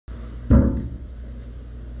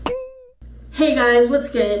Hey guys, what's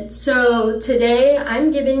good? So today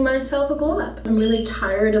I'm giving myself a glow up. I'm really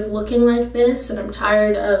tired of looking like this and I'm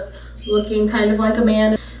tired of looking kind of like a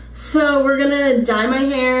man. So we're gonna dye my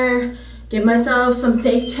hair, give myself some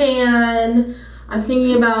fake tan. I'm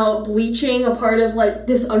thinking about bleaching a part of like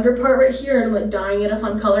this under part right here and like dyeing it a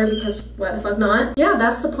fun color because what if I'm not? Yeah,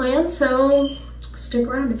 that's the plan, so stick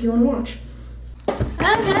around if you wanna watch.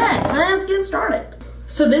 Okay, let's get started.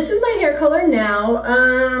 So this is my hair color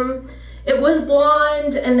now. It was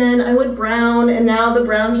blonde and then I went brown and now the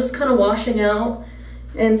brown's just kind of washing out.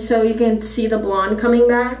 And so you can see the blonde coming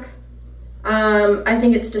back. I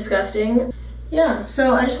think it's disgusting. Yeah,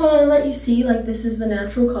 so I just want to let you see like this is the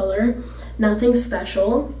natural color. Nothing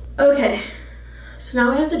special. Okay, so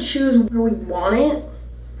now we have to choose where we want it.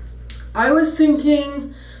 I was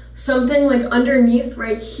thinking something like underneath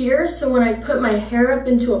right here. So when I put my hair up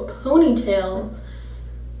into a ponytail,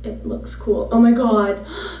 it looks cool. Oh my god,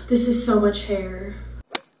 this is so much hair.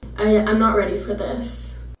 I'm not ready for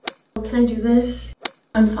this. Can I do this?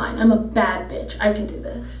 I'm fine, I'm a bad bitch. I can do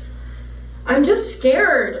this. I'm just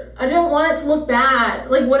scared. I don't want it to look bad.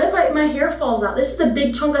 Like what if my hair falls out? This is a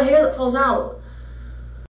big chunk of hair that falls out.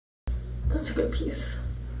 That's a good piece.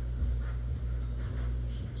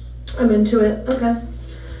 I'm into it, okay.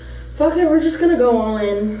 Fuck it, we're just gonna go all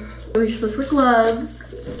in. We're supposed to wear gloves.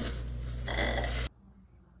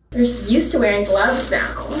 They're used to wearing gloves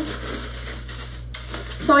now.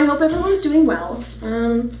 So I hope everyone's doing well.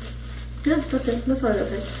 Yeah, that's it. That's what I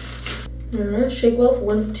gotta say. I'm gonna shake well for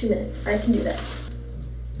 1 to 2 minutes. I can do that.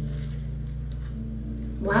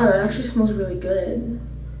 Wow, that actually smells really good.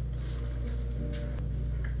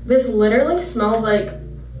 This literally smells like,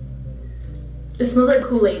 it smells like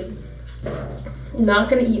Kool-Aid. I'm not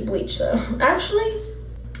gonna eat bleach though. Actually,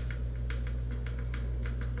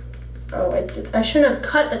 oh, I shouldn't have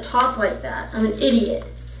cut the top like that. I'm an idiot.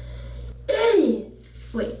 Idiot!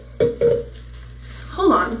 Wait.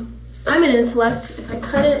 Hold on. I'm an intellect. If I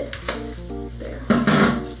cut it, there.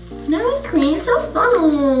 No, cream, so fun.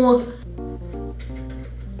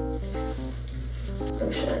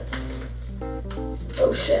 Oh shit.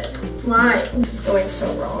 Oh shit. Why? This is going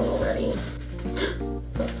so wrong already.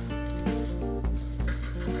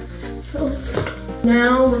 Oh,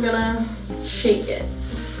 now we're gonna shake it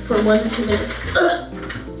for 1 to 2 minutes. Ugh.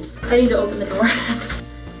 I need to open the door.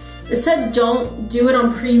 It said don't do it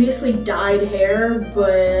on previously dyed hair, but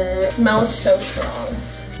it smells so strong.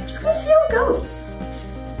 I'm just gonna see how it goes.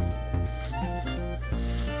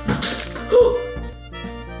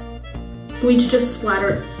 Bleach just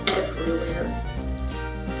splattered everywhere.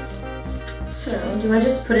 So, do I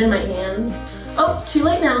just put it in my hands? Oh, too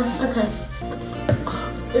late now. Okay.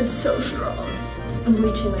 Oh, it's so strong. I'm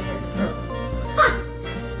bleaching my hair. Ah.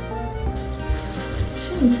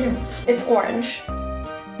 Shouldn't care. It's orange.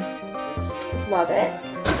 Love it.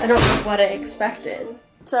 I don't know what I expected.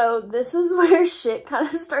 So this is where shit kind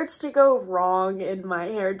of starts to go wrong in my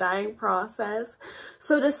hair dyeing process.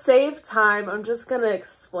 So to save time, I'm just gonna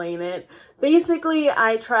explain it. Basically,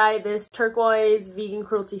 I tried this turquoise vegan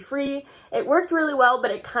cruelty free. It worked really well,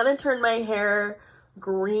 but it kind of turned my hair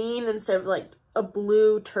green instead of like a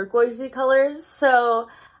blue turquoisey colors. So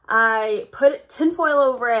I put tinfoil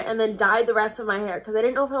over it and then dyed the rest of my hair because I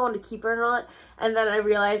didn't know if I wanted to keep it or not. And then I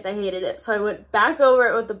realized I hated it. So I went back over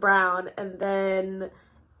it with the brown and then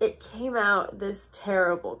it came out this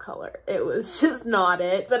terrible color. It was just not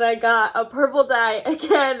it. Then I got a purple dye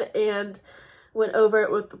again and went over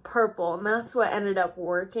it with the purple, and that's what ended up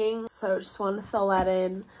working. So just wanted to fill that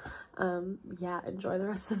in. Yeah, enjoy the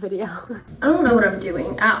rest of the video. I don't know what I'm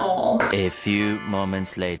doing at all. A few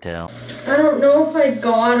moments later. I don't know if I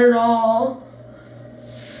got it all.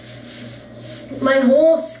 My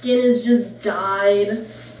whole skin is just dyed.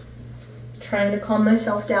 Trying to calm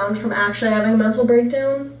myself down from actually having a mental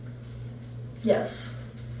breakdown. Yes,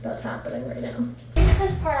 that's happening right now. Take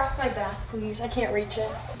this part off my back, please. I can't reach it.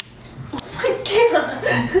 I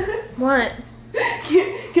can't. What?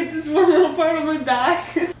 Get this one little part on my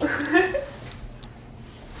back.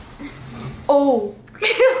 Oh.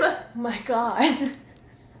 My god.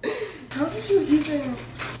 How did you even...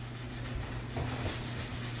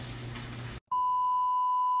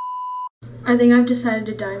 I think I've decided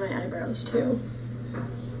to dye my eyebrows too.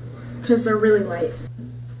 Because they're really light.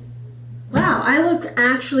 Wow, I look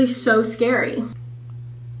actually so scary.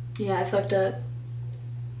 Yeah, I fucked up.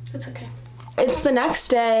 It's okay. It's the next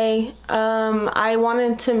day. I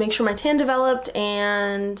wanted to make sure my tan developed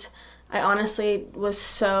and I honestly was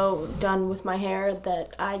so done with my hair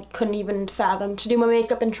that I couldn't even fathom to do my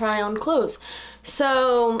makeup and try on clothes.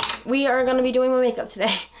 So we are gonna be doing my makeup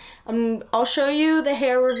today. I'll show you the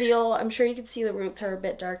hair reveal. I'm sure you can see the roots are a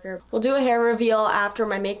bit darker. We'll do a hair reveal after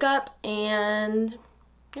my makeup, and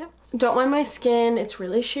yeah. Don't mind my skin. It's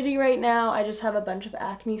really shitty right now. I just have a bunch of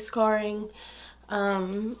acne scarring.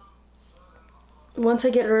 Once I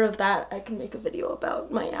get rid of that, I can make a video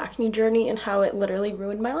about my acne journey and how it literally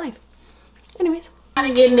ruined my life. Anyways.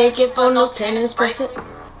 I get naked for no tennis bracelet.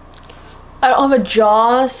 I don't have a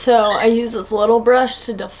jaw, so I use this little brush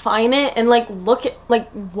to define it. And like, look at, like,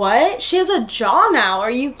 what? She has a jaw now.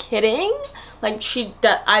 Are you kidding? Like,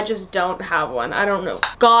 I just don't have one. I don't know.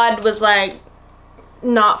 God was like,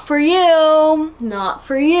 not for you. Not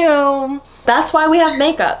for you. That's why we have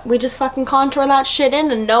makeup. We just fucking contour that shit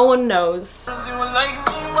in and no one knows.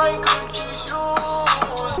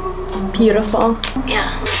 Beautiful. Yeah.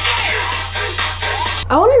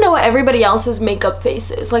 I want to know what everybody else's makeup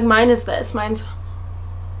face is. Like, mine is this. It's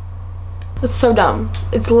so dumb.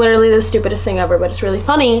 It's literally the stupidest thing ever, but it's really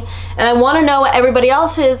funny. And I want to know what everybody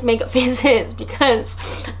else's makeup face is because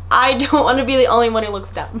I don't want to be the only one who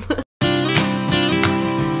looks dumb.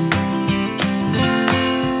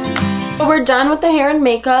 We're done with the hair and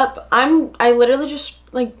makeup. I literally just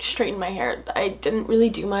like straightened my hair. I didn't really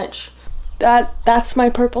do much. That's my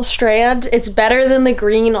purple strand. It's better than the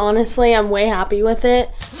green, honestly. I'm way happy with it.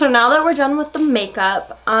 So now that we're done with the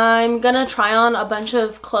makeup, I'm gonna try on a bunch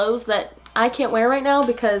of clothes that I can't wear right now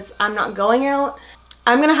because I'm not going out.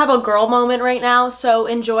 I'm gonna have a girl moment right now, so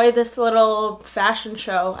enjoy this little fashion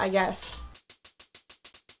show, I guess.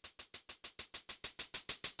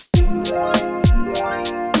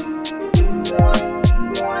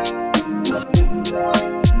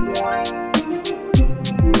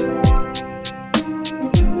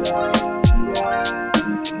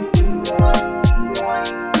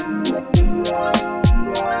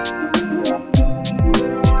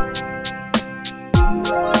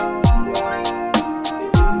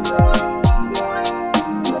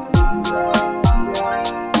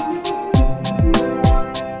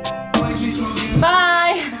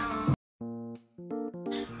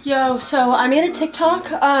 Yo, so I made a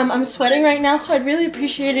TikTok. I'm sweating right now, so I'd really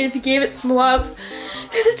appreciate it if you gave it some love,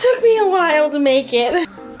 because it took me a while to make it.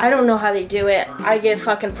 I don't know how they do it. I give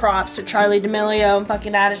fucking props to Charlie D'Amelio and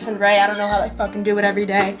fucking Addison Rae. I don't know how they fucking do it every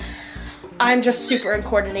day. I'm just super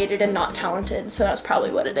uncoordinated and not talented, so that's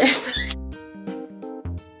probably what it is.